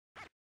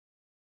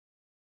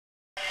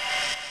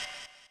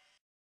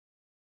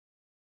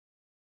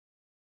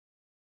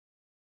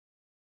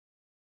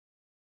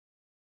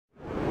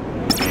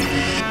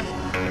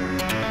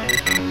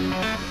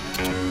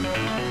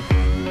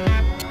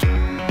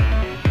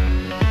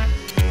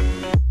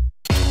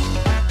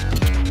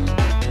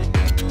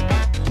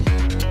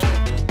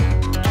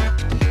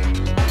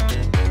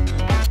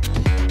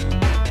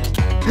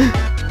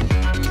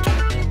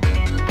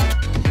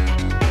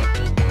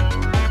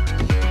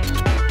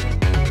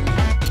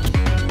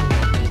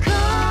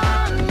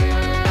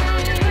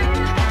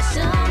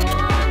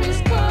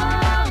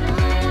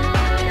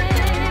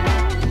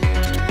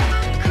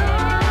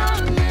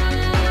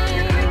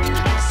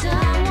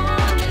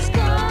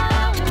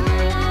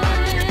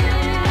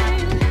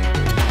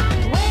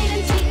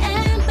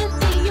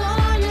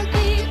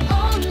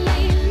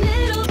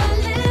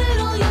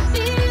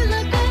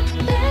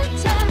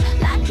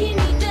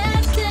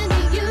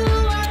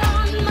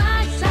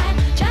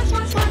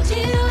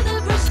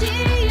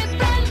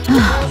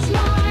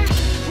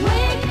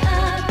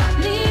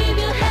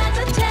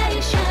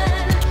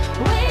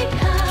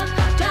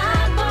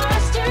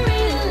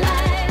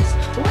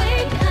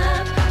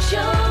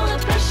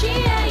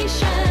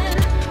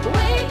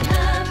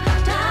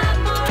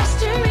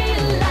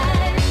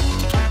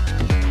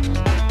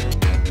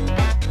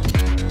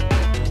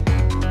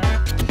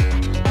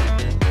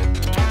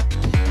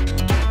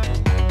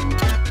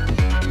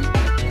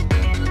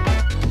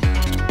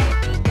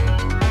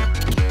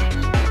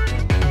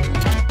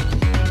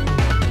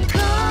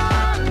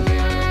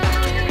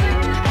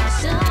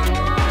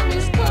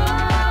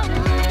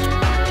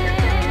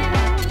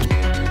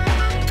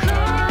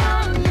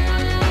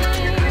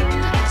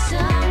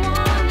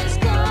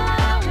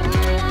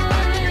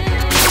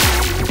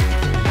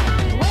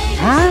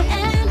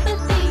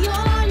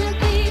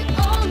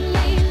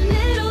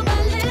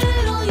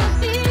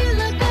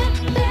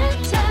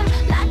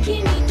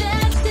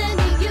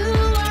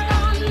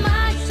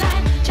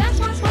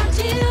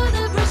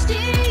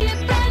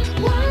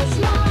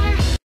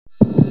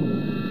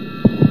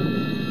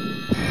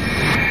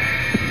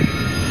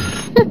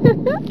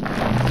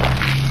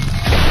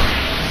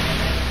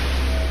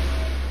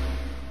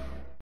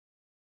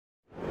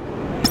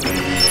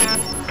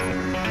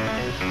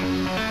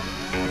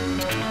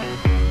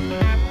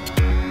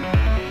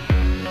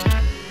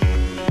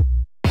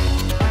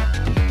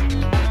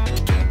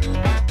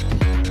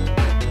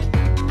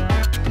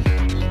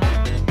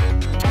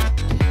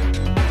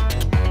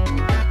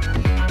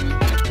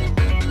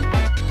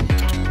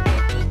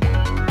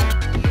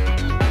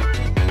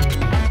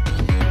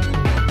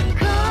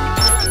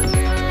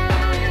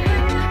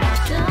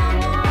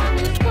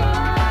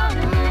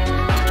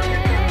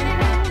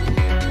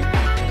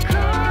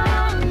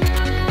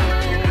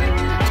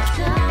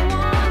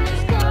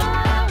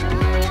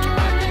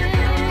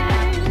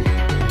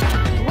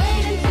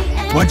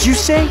What'd you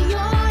say?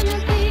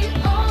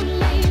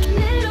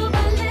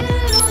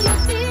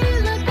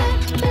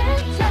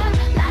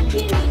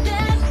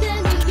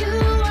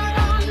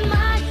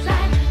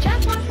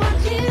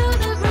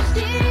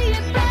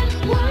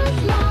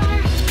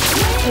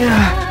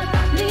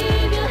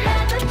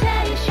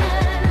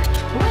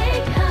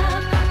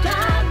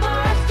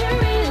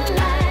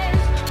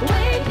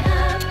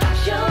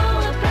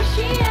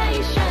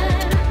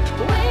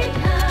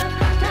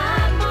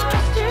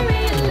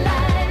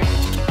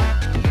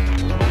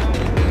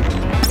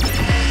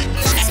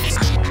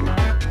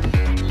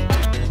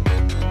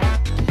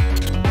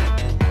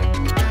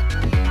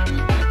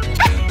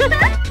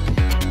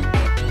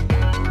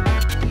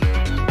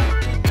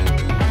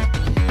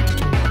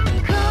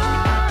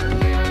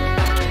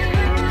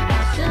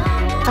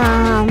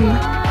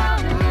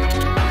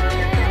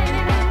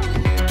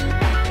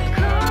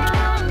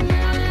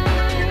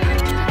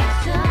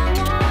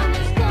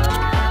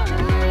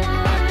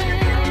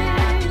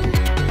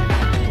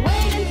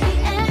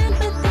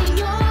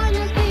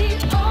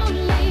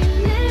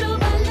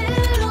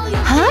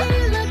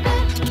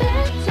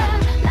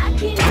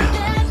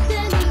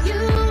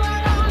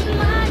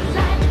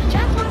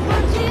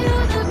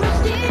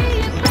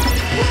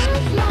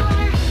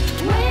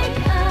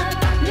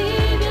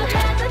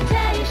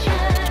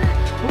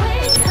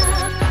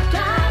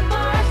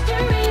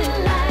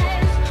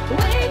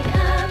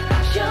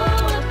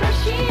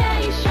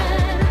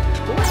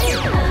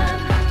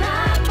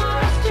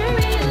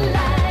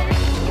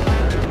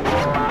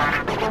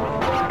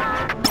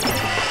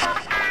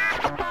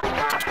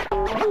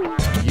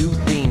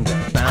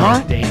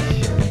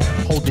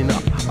 Holding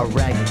up a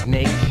ragged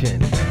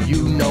nation.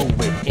 You know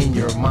it in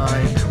your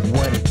mind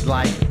what it's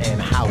like and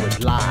how it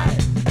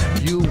lies.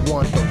 You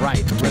want the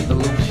right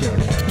resolution,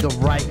 the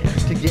right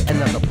to get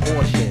another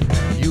portion.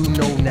 You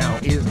know now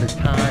is the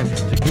time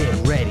to get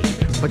ready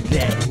for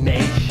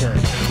detonation.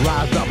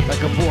 Rise up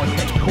like a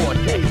vortex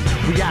cortex.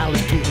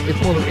 Reality is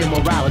full of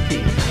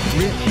immorality.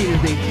 Rich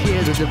cheaters, they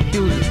cheer the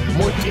diffusers.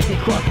 More icky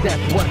crust,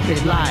 that's what they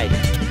like.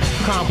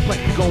 Complex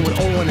going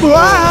on and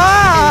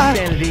on.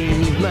 Insanity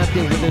means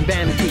nothing within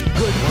vanity.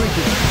 Good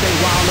creatures, they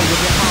wild over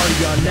their heart.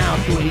 You're now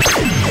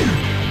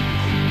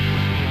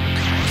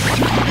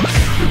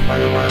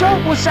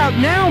Dope, what's out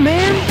now,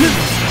 man?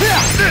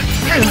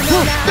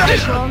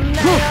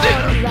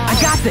 I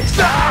got this.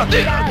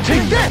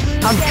 Take this.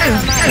 I'm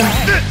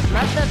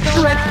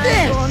shred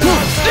this.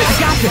 I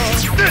got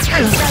this.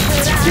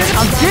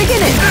 I'm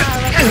digging it.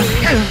 I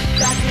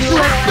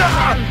got this.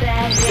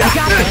 I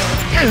got this.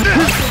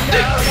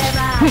 I'm digging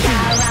it.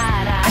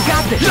 I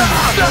got this.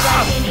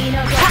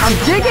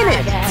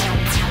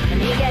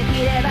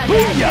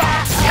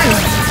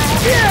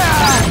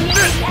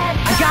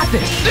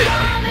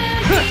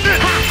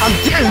 I'm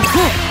digging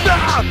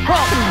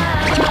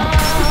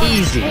it.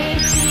 Easy.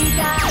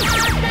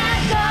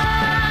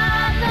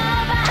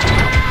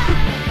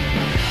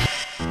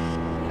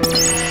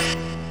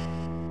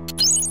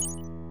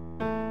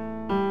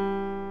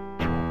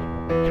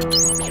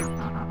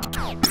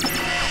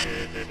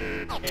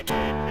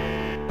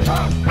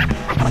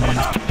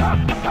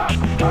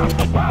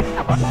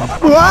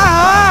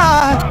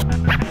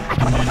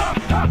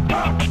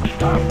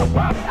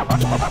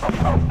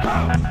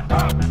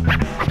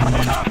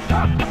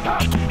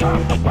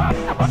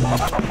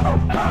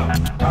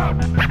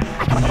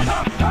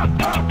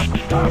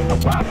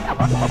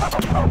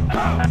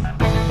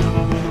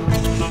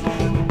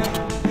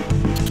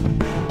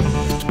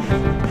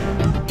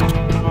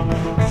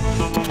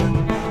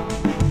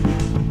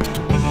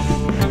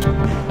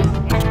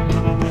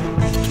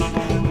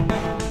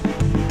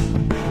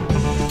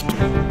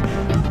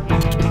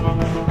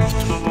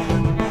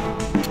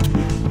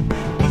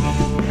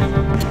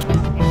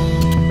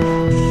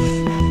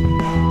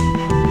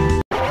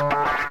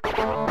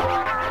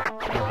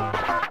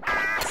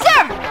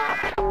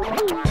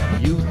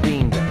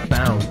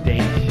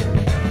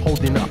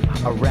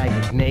 A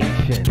ragged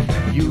nation.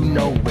 You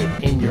know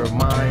it in your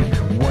mind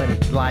what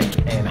it's like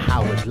and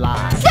how it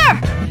lies. Sir!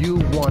 You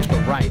want the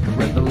right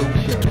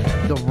resolution,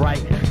 the right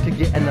to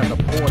get another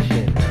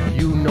portion.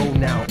 You know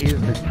now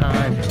is the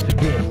time to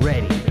get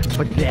ready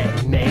for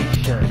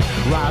detonation.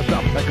 Rise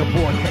up like a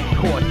vortex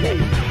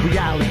cortex.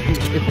 Reality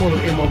is full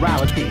of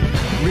immorality.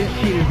 Rich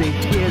cheaters, they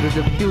cheer the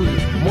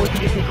diffusers. More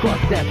icky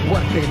crust, that's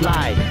what they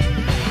like.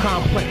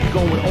 Complex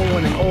going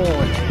on and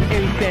on.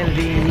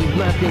 Insanity means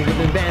nothing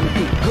within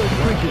vanity. Good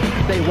creatures,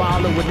 they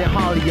wallow with their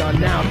holly. Are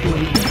now to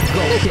the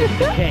go kiss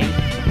the king.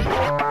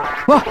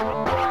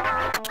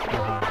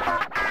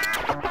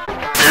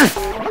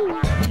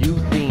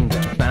 You've seen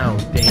the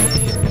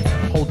foundation,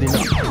 holding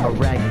up a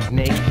ragged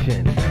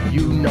nation.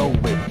 You know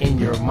it in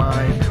your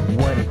mind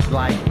what it's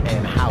like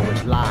and how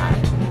it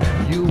lies.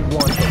 You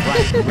want the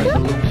right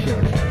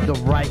resolution, the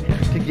right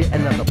to get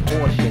another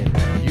portion.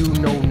 You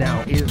know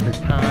now is the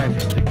time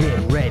to get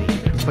ready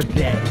for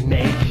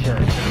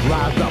detonation.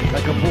 Rise up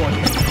like a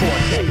vortex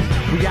cortex.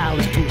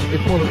 Reality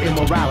is full of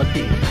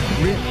immorality.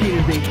 Rich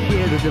cheaters, they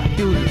cheer the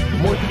diffusers.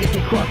 More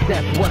icky crust,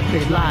 that's what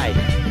they like.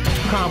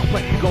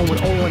 Complex going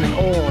on and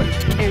on.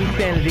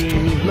 Insanity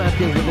means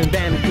nothing within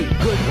vanity.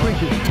 Good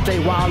creatures, they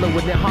wallow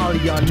with their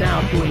holly on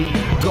now, sweetie.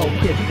 Go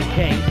kiss the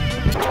cake.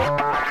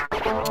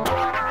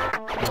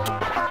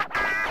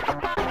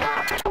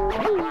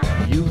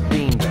 You've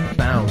seen the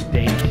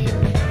foundation,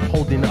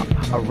 holding up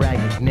a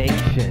ragged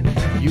nation.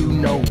 You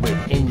know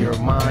it in your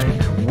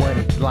mind, what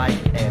it's like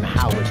and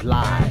how it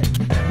lies.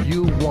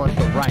 You want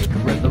the right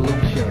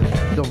resolution,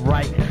 the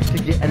right to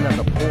get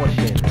another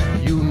portion.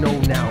 You know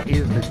now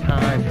is the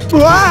time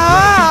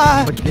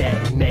for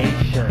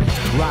detonation.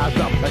 Rise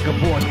up like a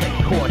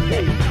vortex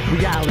cortex.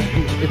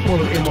 Reality is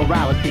full of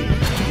immorality.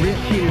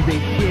 Rich kids, they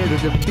share the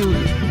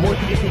diffuses.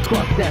 Most icky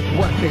crust, that's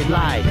what they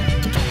like.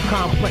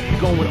 Complex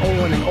going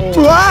on and on.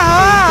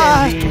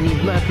 Insanity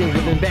means nothing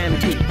within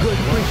vanity. Good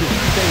creatures,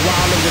 they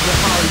wallow with the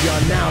holly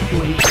on now,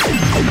 sweetie.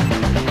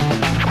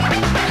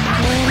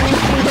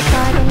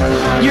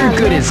 You're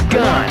good as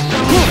gone.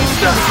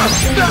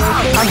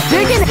 I'm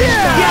digging it.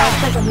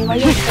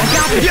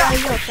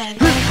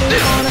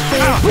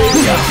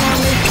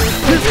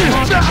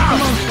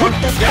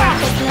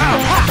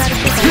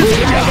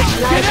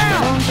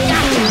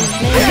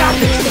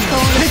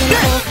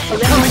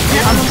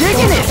 I'm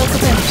digging it.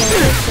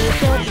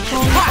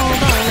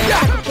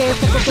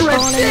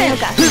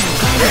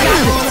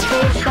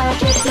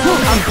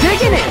 I'm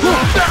digging it.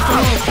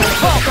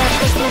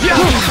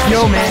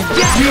 Yo, man,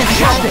 we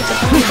got this.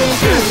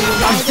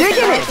 I'm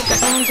digging it.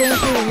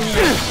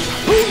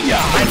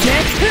 I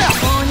can't.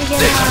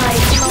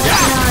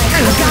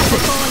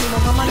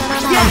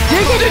 I'm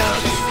digging it.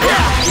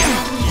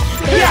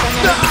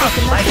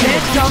 I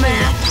can't,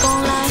 dumbass.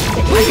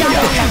 I got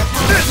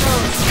this.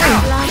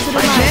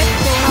 I can't.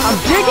 I'm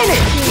digging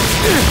it.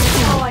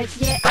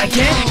 I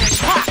can't.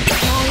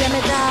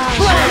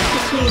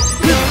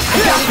 I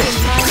got this.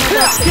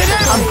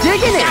 I'm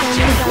digging it.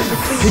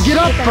 Pick it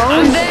up, bro.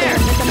 I'm there.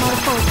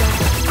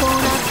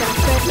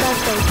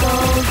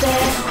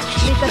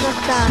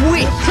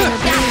 Sweet.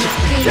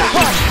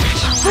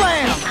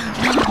 Slam.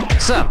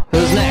 So,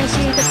 who's next?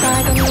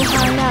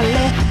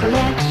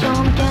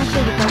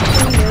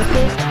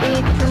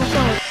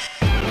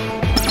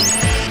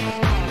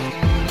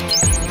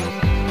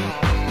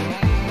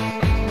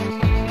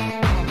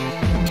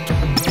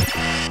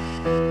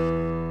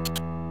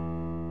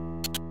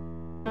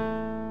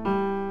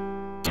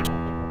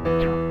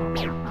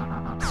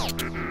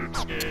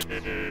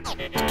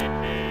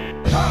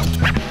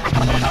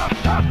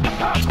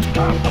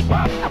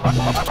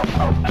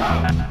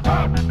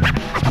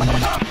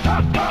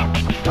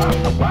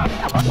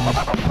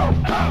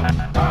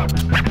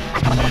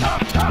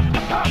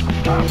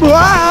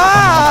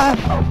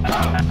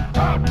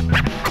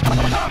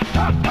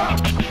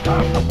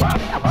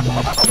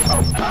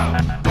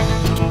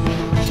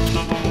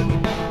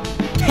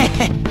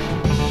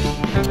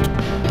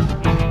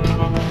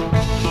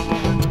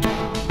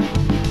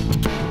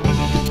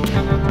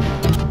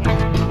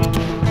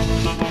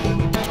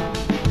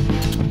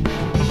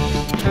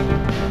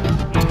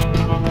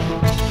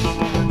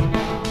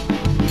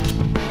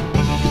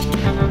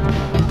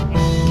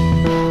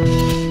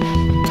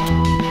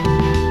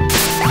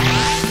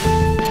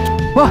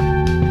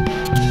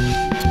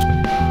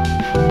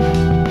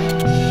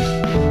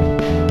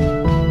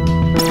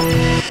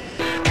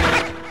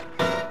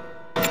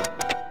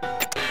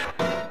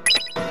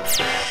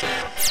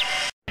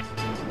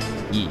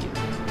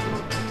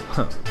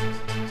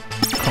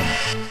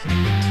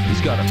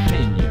 He's got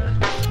opinion,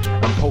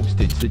 a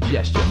posted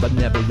suggestion, but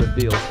never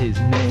reveals his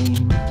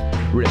name.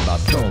 Written by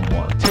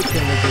someone,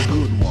 taken as a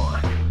good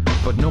one,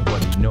 but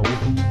nobody knows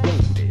who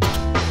wrote it.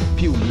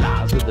 Few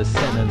lies with a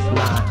sentence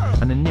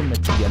line,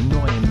 anonymity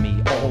annoying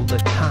me all the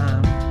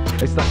time.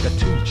 It's like a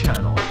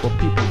 2-channel where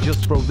people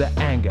just throw their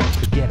anger,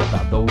 forget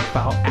about those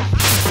foul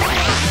actions.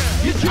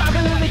 You're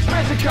driving an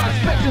expensive car,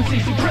 expectancy,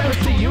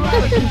 supremacy. You're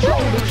out of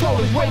control, the troll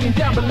is waiting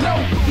down below.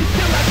 You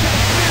still like that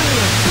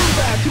experience, too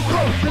bad, too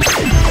close.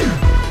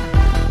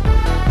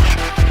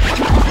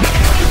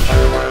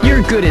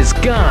 You're good as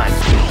gone.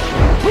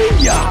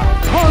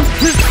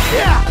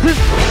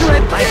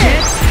 I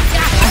can't.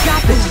 I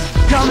got this,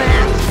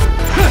 dumbass.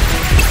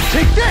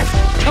 Take this.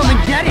 Come and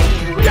get it.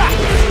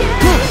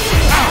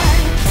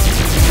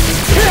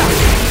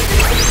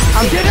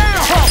 I'm getting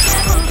out.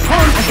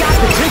 I got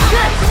this. Take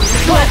this.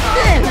 Slip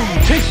in.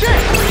 Take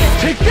this.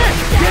 Take this.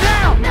 Get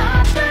out.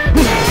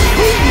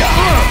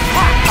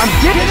 I'm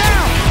getting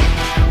out.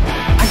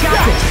 I got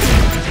this.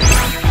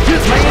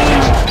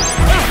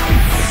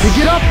 Pick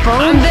it up, bro.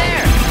 I'm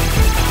there.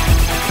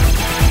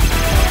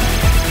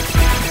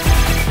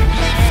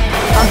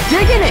 I'm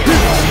digging it.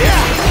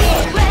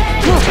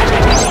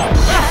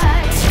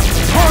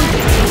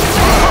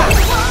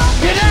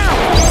 Get out.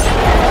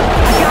 I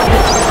got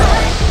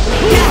this.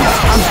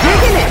 I'm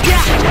digging it.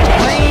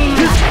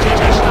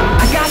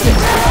 I got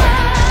this.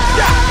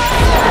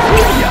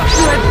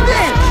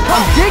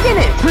 I'm digging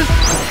it.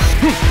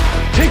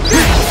 Take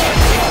this.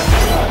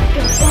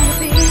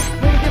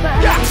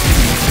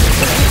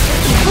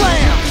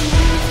 Slam!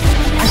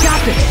 I got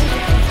this!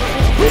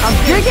 I'm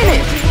digging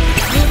it!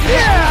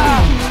 Yeah!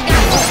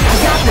 I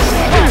got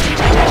this!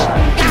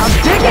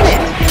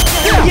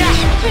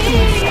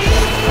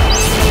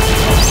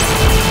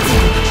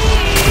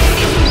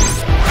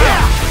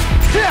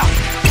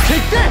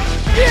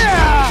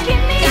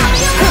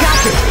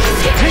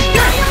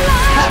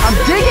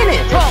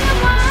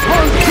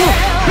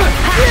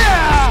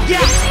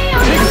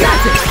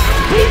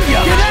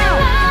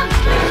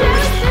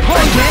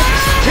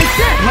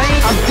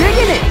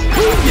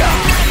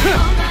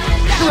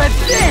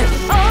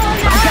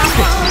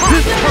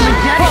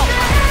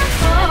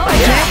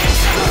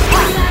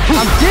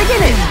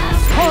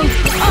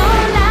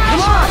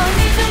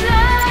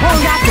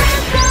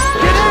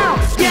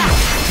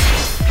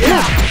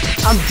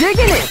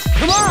 digging it!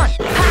 Come on!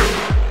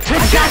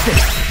 I got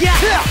this! Yeah!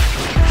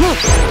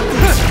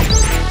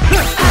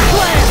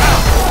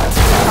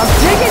 I'm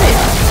digging it!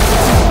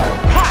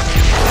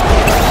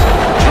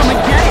 Come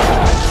and get it!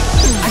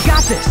 I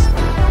got this!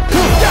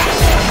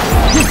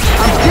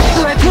 I'm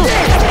digging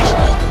it!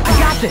 I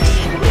got this!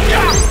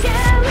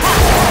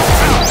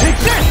 Take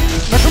this!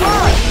 Come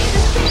on!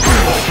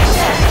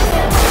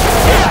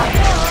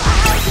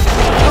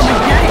 Come and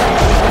get it!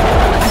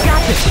 I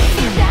got this!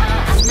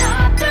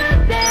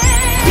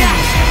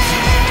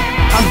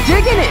 I'm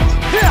digging it!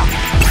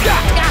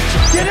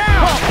 Get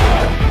out!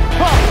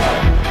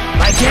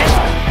 Like it?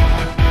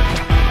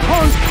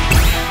 Punk!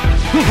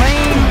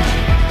 Lame!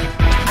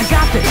 I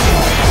got this!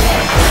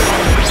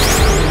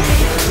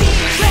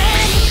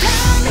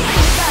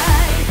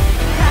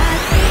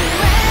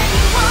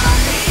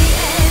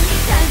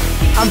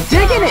 I'm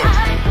digging it!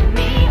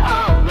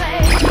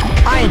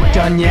 I ain't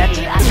done yet.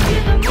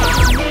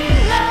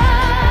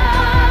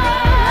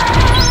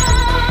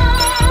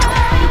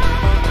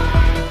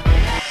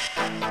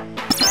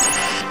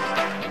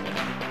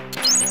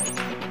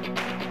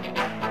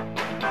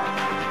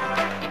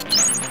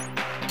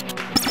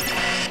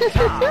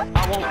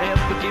 I won't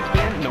ever give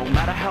in, no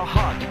matter how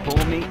hard you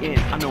pull me in.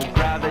 I know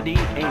gravity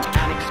ain't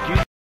an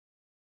excuse.